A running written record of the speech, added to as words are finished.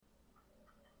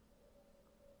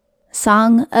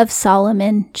Song of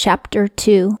Solomon, chapter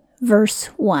 2, verse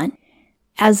 1.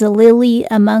 As a lily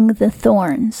among the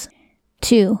thorns.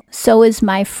 2. So is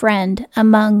my friend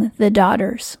among the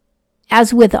daughters.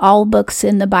 As with all books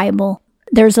in the Bible,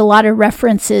 there's a lot of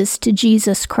references to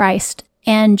Jesus Christ,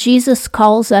 and Jesus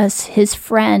calls us his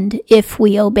friend if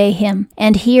we obey him.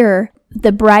 And here,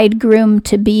 the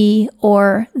bridegroom-to-be,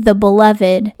 or the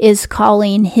beloved, is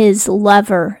calling his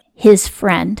lover his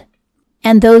friend.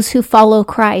 And those who follow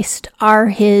Christ are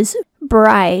his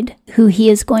bride, who he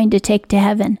is going to take to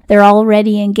heaven. They're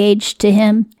already engaged to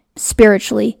him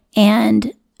spiritually,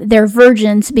 and they're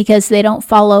virgins because they don't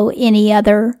follow any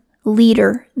other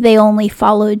leader. They only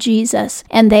follow Jesus,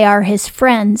 and they are his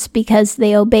friends because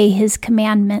they obey his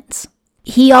commandments.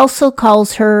 He also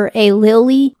calls her a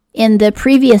lily. In the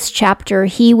previous chapter,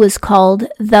 he was called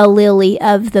the lily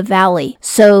of the valley.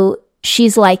 So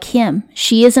she's like him.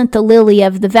 She isn't the lily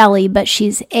of the valley, but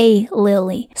she's a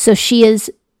lily. So she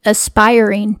is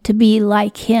aspiring to be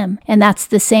like him. And that's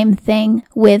the same thing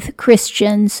with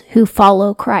Christians who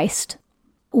follow Christ.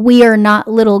 We are not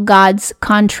little gods,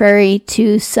 contrary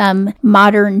to some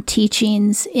modern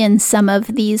teachings in some of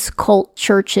these cult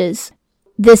churches.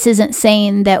 This isn't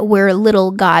saying that we're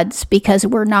little gods, because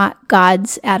we're not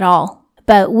gods at all.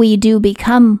 But we do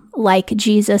become like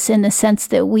Jesus in the sense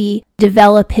that we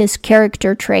develop his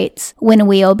character traits when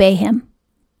we obey him.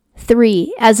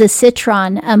 3. As a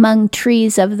citron among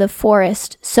trees of the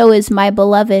forest, so is my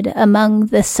beloved among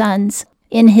the sons.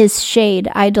 In his shade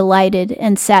I delighted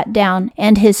and sat down,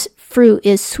 and his fruit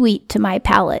is sweet to my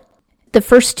palate. The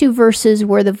first 2 verses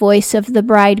were the voice of the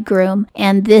bridegroom,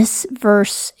 and this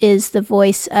verse is the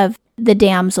voice of the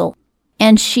damsel.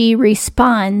 And she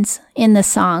responds in the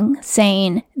song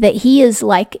saying that he is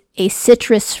like a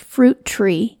citrus fruit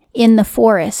tree in the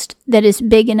forest that is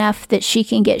big enough that she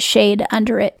can get shade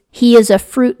under it. He is a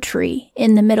fruit tree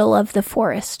in the middle of the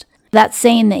forest. That's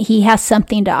saying that he has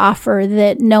something to offer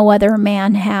that no other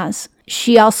man has.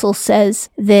 She also says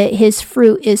that his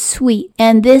fruit is sweet,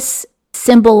 and this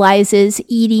symbolizes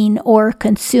eating or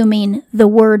consuming the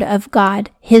word of God.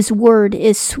 His word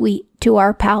is sweet to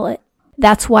our palate.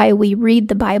 That's why we read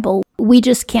the Bible. We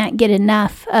just can't get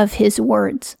enough of his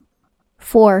words.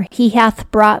 4. He hath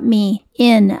brought me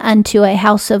in unto a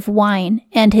house of wine,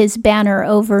 and his banner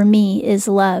over me is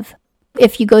love.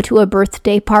 If you go to a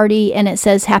birthday party and it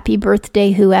says happy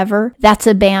birthday whoever, that's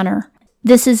a banner.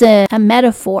 This is a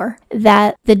metaphor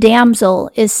that the damsel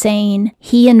is saying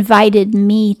he invited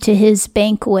me to his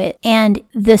banquet, and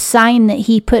the sign that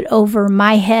he put over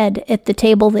my head at the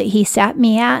table that he sat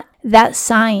me at, that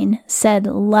sign said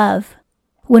love.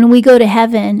 When we go to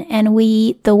heaven and we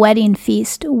eat the wedding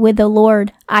feast with the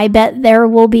Lord, I bet there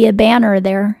will be a banner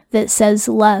there that says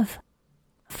love.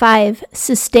 5.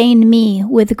 Sustain me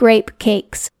with grape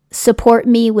cakes. Support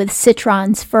me with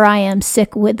citrons, for I am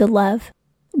sick with the love.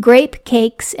 Grape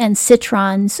cakes and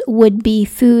citrons would be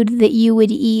food that you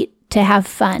would eat to have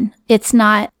fun. It's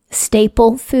not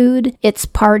staple food, it's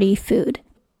party food.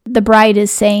 The bride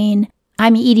is saying,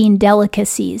 I'm eating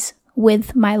delicacies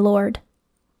with my Lord.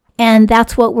 And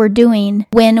that's what we're doing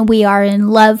when we are in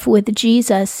love with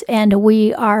Jesus and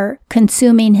we are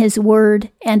consuming his word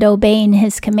and obeying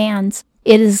his commands.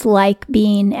 It is like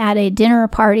being at a dinner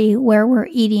party where we're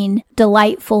eating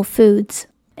delightful foods.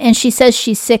 And she says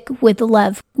she's sick with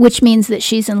love, which means that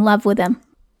she's in love with him.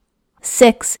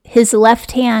 6. His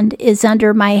left hand is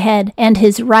under my head, and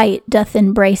his right doth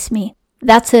embrace me.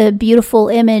 That's a beautiful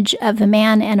image of a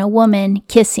man and a woman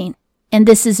kissing. And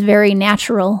this is very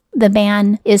natural. The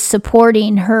man is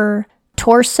supporting her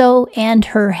torso and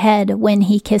her head when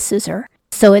he kisses her.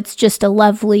 So it's just a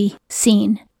lovely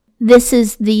scene. This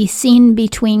is the scene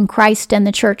between Christ and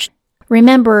the church.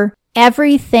 Remember,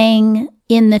 everything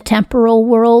in the temporal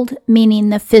world, meaning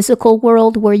the physical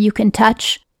world where you can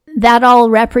touch, that all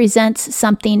represents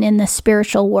something in the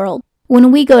spiritual world.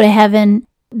 When we go to heaven,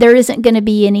 there isn't going to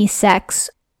be any sex,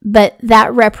 but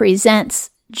that represents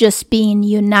just being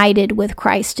united with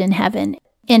Christ in heaven.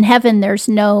 In heaven, there's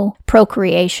no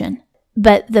procreation.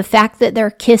 But the fact that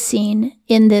they're kissing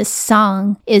in this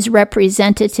song is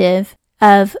representative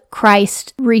of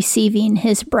Christ receiving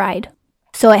his bride.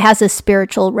 So it has a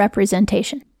spiritual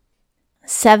representation.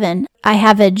 7. I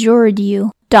have adjured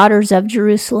you, daughters of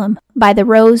Jerusalem, by the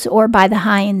roes or by the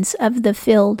hinds of the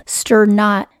field, stir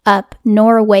not up,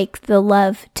 nor wake the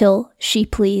love till she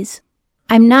please.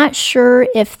 I'm not sure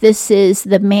if this is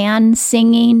the man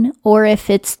singing or if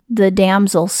it's the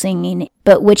damsel singing,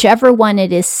 but whichever one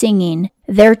it is singing,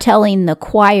 they're telling the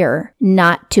choir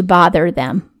not to bother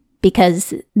them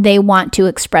because they want to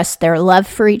express their love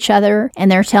for each other,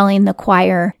 and they're telling the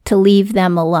choir to leave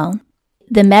them alone.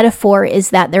 The metaphor is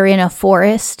that they're in a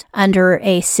forest under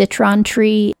a citron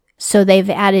tree, so they've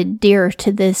added deer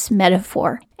to this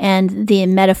metaphor. And the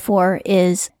metaphor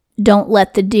is, don't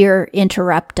let the deer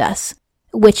interrupt us,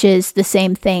 which is the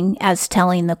same thing as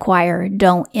telling the choir,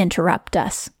 don't interrupt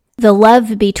us. The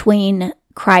love between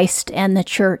Christ and the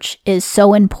church is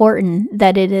so important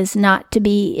that it is not to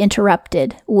be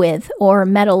interrupted with or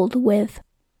meddled with.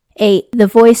 8. The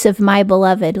voice of my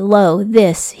beloved, lo,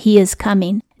 this, he is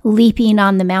coming, leaping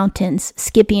on the mountains,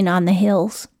 skipping on the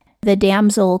hills. The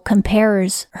damsel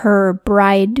compares her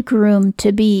bridegroom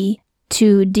to be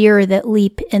to deer that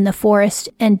leap in the forest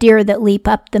and deer that leap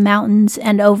up the mountains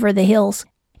and over the hills.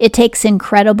 It takes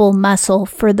incredible muscle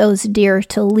for those deer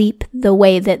to leap the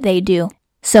way that they do.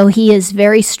 So he is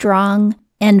very strong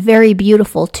and very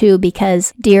beautiful too,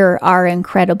 because deer are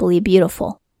incredibly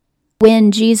beautiful.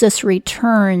 When Jesus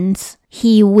returns,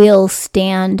 he will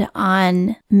stand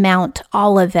on Mount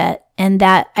Olivet, and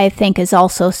that I think is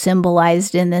also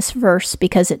symbolized in this verse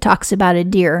because it talks about a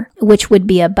deer, which would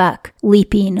be a buck,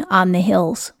 leaping on the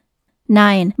hills.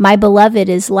 9. My beloved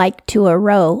is like to a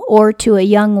roe, or to a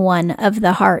young one of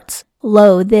the hearts.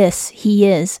 Lo, this he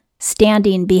is,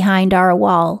 standing behind our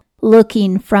wall,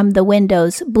 looking from the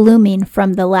windows, blooming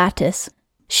from the lattice.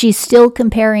 She's still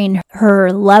comparing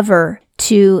her lover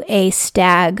to a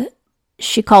stag.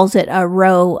 She calls it a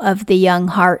roe of the young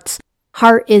hearts.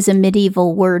 Hart is a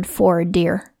medieval word for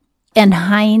deer. And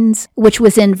hinds, which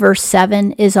was in verse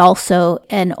 7, is also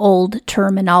an old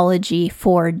terminology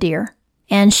for deer.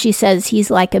 And she says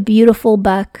he's like a beautiful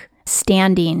buck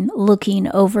standing,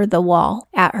 looking over the wall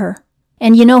at her.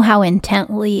 And you know how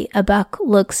intently a buck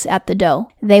looks at the doe.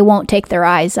 They won't take their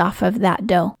eyes off of that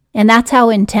doe. And that's how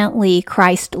intently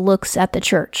Christ looks at the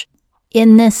church.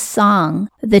 In this song,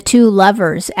 the two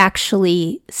lovers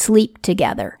actually sleep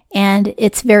together, and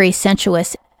it's very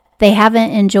sensuous. They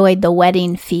haven't enjoyed the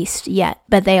wedding feast yet,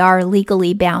 but they are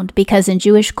legally bound, because in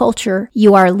Jewish culture,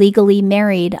 you are legally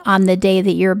married on the day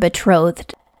that you're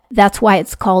betrothed. That's why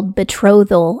it's called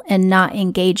betrothal and not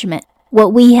engagement.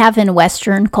 What we have in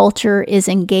Western culture is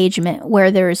engagement,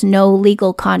 where there's no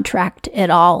legal contract at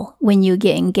all when you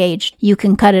get engaged. You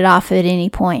can cut it off at any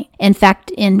point. In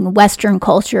fact, in Western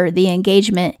culture, the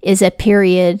engagement is a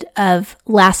period of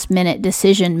last-minute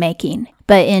decision-making.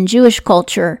 But in Jewish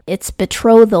culture, it's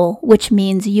betrothal, which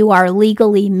means you are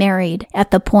legally married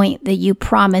at the point that you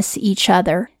promise each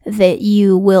other that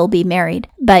you will be married.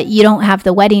 But you don't have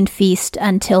the wedding feast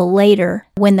until later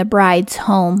when the bride's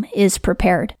home is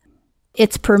prepared.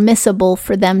 It's permissible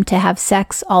for them to have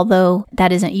sex, although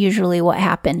that isn't usually what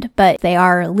happened, but they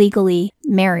are legally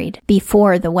married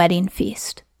before the wedding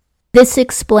feast. This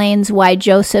explains why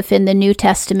Joseph in the New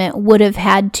Testament would have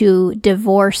had to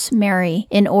divorce Mary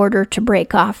in order to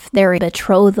break off their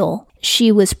betrothal.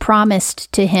 She was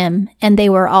promised to him, and they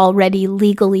were already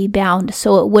legally bound,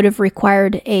 so it would have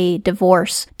required a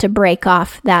divorce to break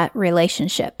off that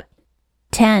relationship.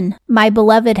 10. My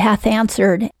beloved hath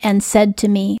answered and said to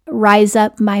me, Rise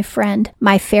up, my friend,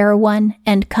 my fair one,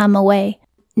 and come away.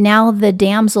 Now the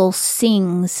damsel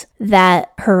sings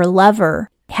that her lover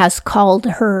has called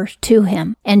her to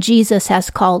him, and Jesus has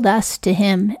called us to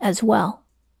him as well.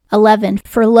 11.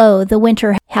 For lo, the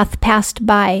winter hath passed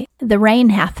by, the rain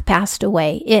hath passed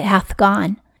away, it hath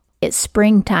gone. It's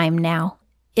springtime now.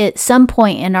 At some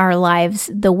point in our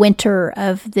lives, the winter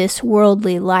of this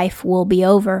worldly life will be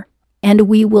over, and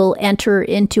we will enter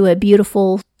into a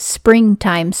beautiful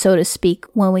springtime, so to speak,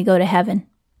 when we go to heaven.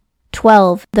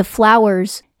 12. The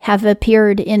flowers have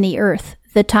appeared in the earth.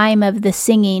 The time of the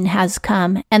singing has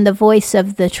come, and the voice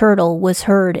of the turtle was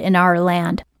heard in our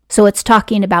land. So it's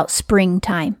talking about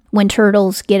springtime, when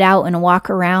turtles get out and walk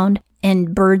around,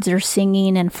 and birds are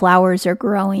singing and flowers are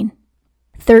growing.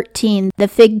 13. The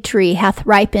fig tree hath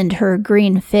ripened her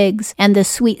green figs, and the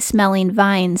sweet-smelling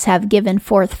vines have given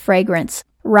forth fragrance.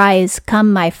 Rise,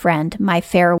 come, my friend, my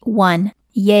fair one.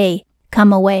 Yea,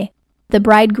 come away. The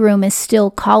bridegroom is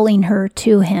still calling her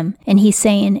to him, and he's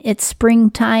saying, it's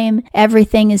springtime,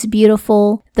 everything is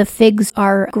beautiful, the figs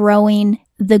are growing,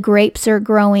 the grapes are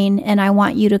growing, and I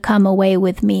want you to come away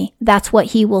with me. That's what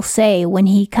he will say when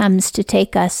he comes to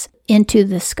take us into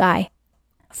the sky.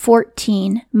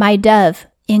 14. My dove,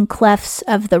 in clefts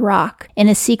of the rock, in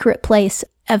a secret place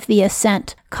of the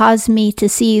ascent, cause me to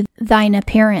see thine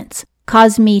appearance.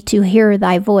 Cause me to hear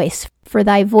thy voice, for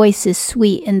thy voice is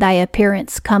sweet and thy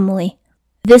appearance comely.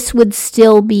 This would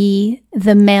still be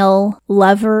the male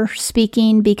lover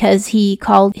speaking because he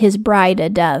called his bride a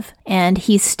dove, and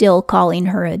he's still calling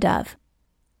her a dove.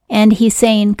 And he's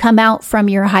saying, come out from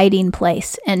your hiding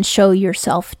place and show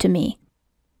yourself to me.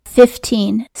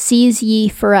 15. Seize ye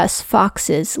for us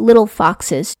foxes, little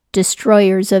foxes,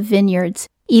 destroyers of vineyards,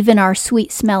 even our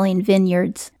sweet-smelling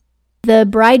vineyards. The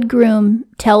bridegroom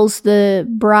tells the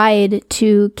bride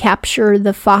to capture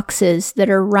the foxes that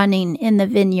are running in the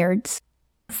vineyards.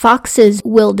 Foxes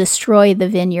will destroy the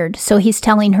vineyard, so he's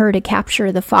telling her to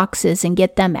capture the foxes and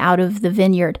get them out of the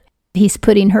vineyard. He's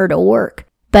putting her to work,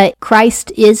 but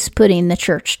Christ is putting the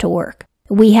church to work.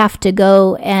 We have to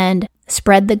go and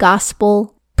spread the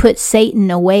gospel, put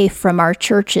Satan away from our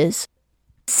churches.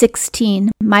 16.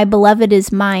 My beloved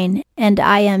is mine, and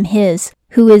I am his,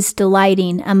 who is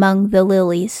delighting among the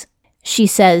lilies. She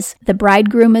says, the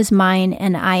bridegroom is mine,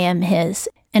 and I am his.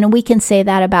 And we can say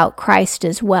that about Christ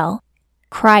as well.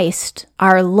 Christ,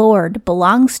 our Lord,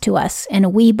 belongs to us,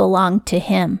 and we belong to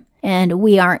him, and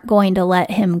we aren't going to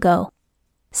let him go.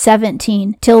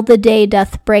 17. Till the day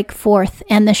doth break forth,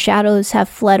 and the shadows have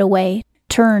fled away.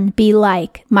 Turn, be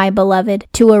like, my beloved,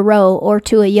 to a roe or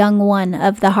to a young one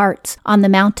of the hearts on the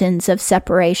mountains of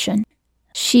separation.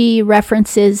 She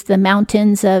references the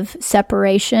mountains of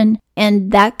separation,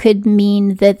 and that could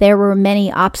mean that there were many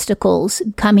obstacles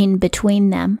coming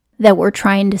between them that were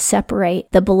trying to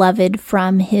separate the beloved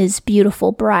from his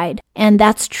beautiful bride. And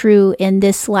that's true in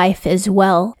this life as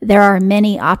well. There are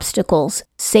many obstacles.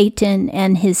 Satan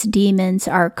and his demons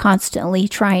are constantly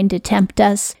trying to tempt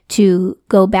us to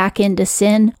go back into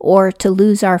sin or to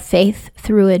lose our faith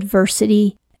through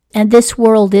adversity. And this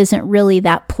world isn't really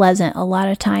that pleasant a lot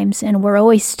of times, and we're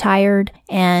always tired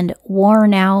and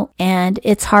worn out, and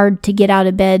it's hard to get out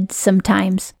of bed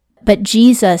sometimes. But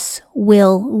Jesus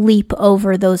will leap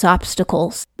over those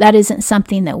obstacles. That isn't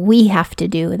something that we have to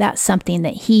do. That's something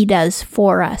that he does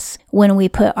for us when we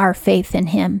put our faith in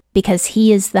him, because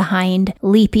he is the hind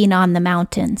leaping on the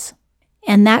mountains.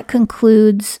 And that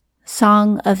concludes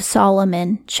Song of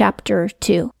Solomon, chapter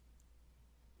 2.